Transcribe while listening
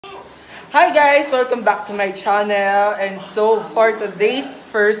Hi guys! Welcome back to my channel. And so, for today's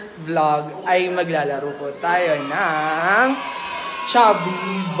first vlog ay maglalaro po tayo ng Chubby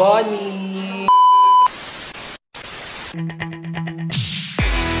Bunny.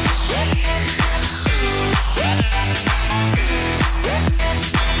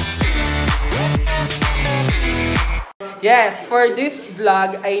 Yes, for this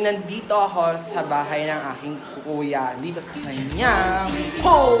vlog ay nandito ako sa bahay ng aking kuya. Dito sa kanyang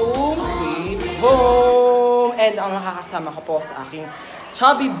home, sweet home. And ang makakasama ko po sa aking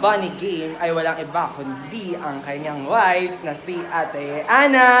Chubby Bunny game ay walang iba kundi ang kanyang wife na si Ate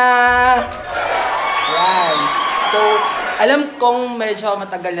Ana. Yan. So, alam kong medyo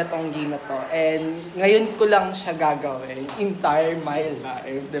matagal na tong game na to. And ngayon ko lang siya gagawin. Entire my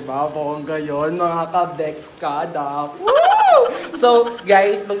life. Diba? Bongga yun, mga ka-BEKS kada. Woo! So,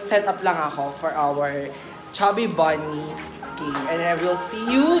 guys, mag-set up lang ako for our Chubby Bunny game. And I will see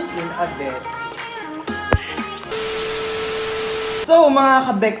you in a bit. So, mga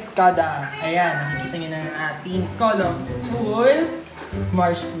ka-BEKS kada. Ayan, nakikita nyo na ang ating colorful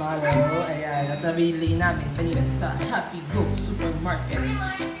marshmallow. Ayan, at nabili namin kanina sa Happy Go Supermarket.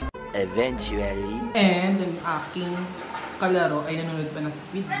 Eventually. And ang aking kalaro ay nanonood pa ng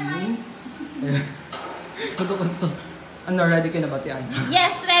speed game. Ito. Ano, ready ka na ba, Tian?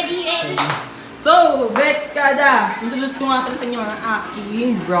 Yes, ready. So, BEKS kada! Introduce ko nga pala sa inyo ang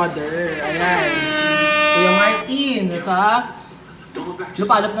aking brother. Ayan, si Kuya Martin. Sa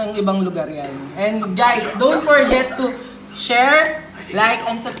lupalop ng ibang lugar yan. And guys, don't forget to share, like,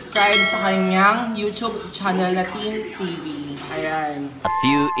 and subscribe sa kanyang YouTube channel na Teen TV. Ayan. A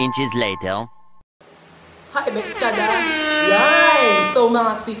few inches later. Hi, BEKS kada! Yan! So,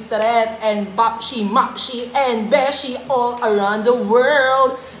 mga sisterette and papshi, makshi, and beshi all around the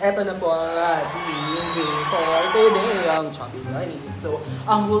world. Ito na po ang ating game for today, ang Chubby Bunny. So,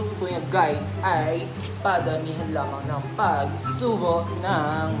 ang rules po niya, guys, ay padamihan lamang ng pagsubo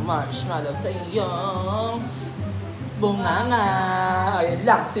ng marshmallow sa inyong bunganga. Ayan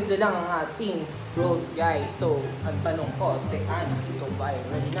lang, simple lang ang ating rules, guys. So, ang tanong ko, Ana, ikaw ba ay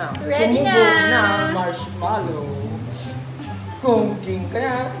ready na? Ready na! Sumubog na marshmallow. Kung king ka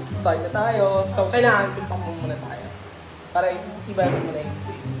na, start na tayo. So, kailangan tupak mo muna tayo. Para iba mo muna yung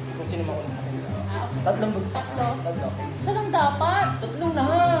twist. Kung sino mauna sa kanila. Tatlong bagsak. Tatlo. Isa lang dapat. Tatlo na.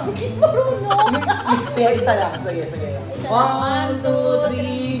 Hindi marunong. Sige, isa lang. Sige. Isa lang. 1,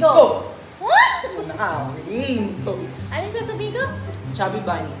 2, 3, go! Nakakain. So, Anong sasabihin ko? Chubby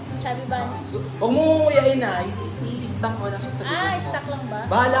Bunny. Chubby Bunny. So, huwag mo nguyain na. I-stack mo na siya sa bibig mo. Stack lang ba?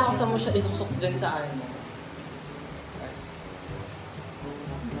 Bahala ka sa mo siya isuksok dyan sa ano.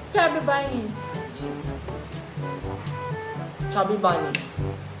 Chubby Bunny. Chubby Bunny.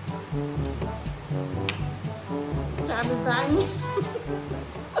 Chubby Bunny.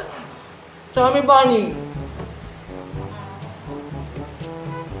 Chubby Bunny.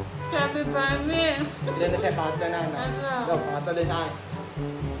 Chubby Bunny. Ilan na siya? Pangatlo na. Ano? Go, pangatlo din sa akin.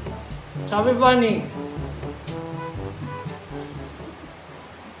 Chubby Bunny.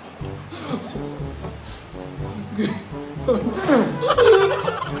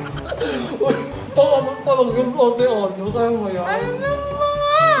 Parang yung pote-ono. Kaya mo yan. Ano mga?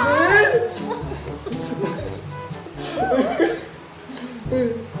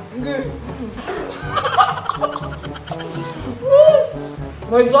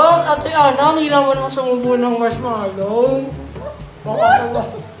 My God, Ate Ana, ang hila mo naman sumubo ng marshmallow. Makakala ba?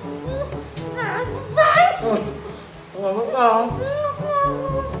 Tama ka.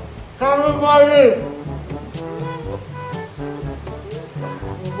 Chubby Bunny.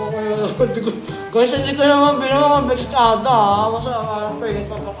 Guys, hindi ko naman binamang BEKS kada ha. Kasi akala pa yung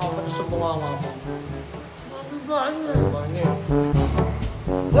papakapat sa bunganga ko. Chubby Bunny. Bunny.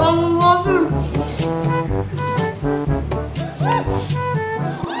 Chubby Bunny.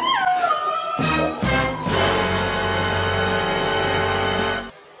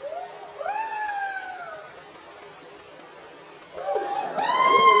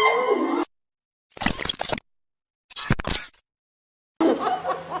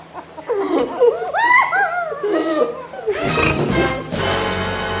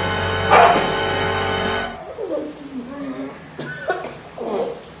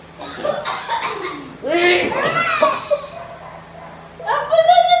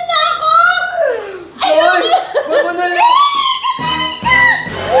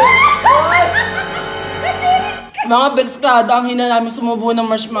 Mga BEKS kada, ang hina namin sumubo ng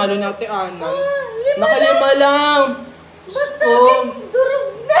marshmallow ni Ate Ana. Nakalima lang. Ba't sabi, durog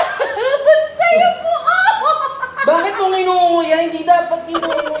na? Ba't sa'yo po ako? Bakit mo nginunguya? Hindi dapat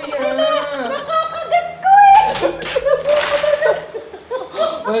nginunguya. Nakakagat ko eh!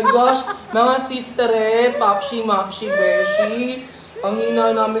 Oh my gosh, Mga sisteret, Papshi, Mapshi, Beshi. Ang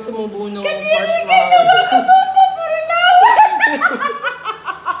hina namin sumubo ng marshmallow.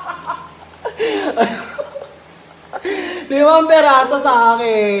 Limang peraso sa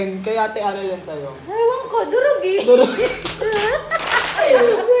akin. Kaya ate, ano yan sa'yo? Ewan ko, durog eh. Durog.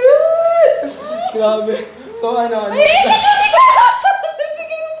 Grabe. So ano?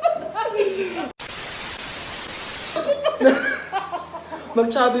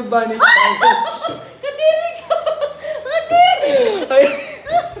 Mag-chubby bunny tayo. Kadiri ko! Kadiri! Ay.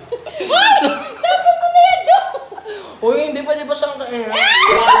 Hoy! Tapos mo na yan doon! Uy, hindi pa siyang kain. Eh,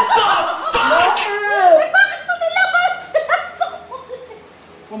 bakit mo nilabas?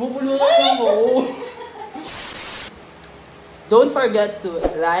 Mapupulo na ako. Don't forget to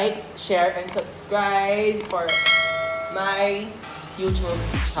like, share, and subscribe for my YouTube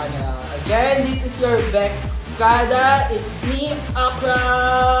channel. Again, this is your Bex Kada. It's me, Akra.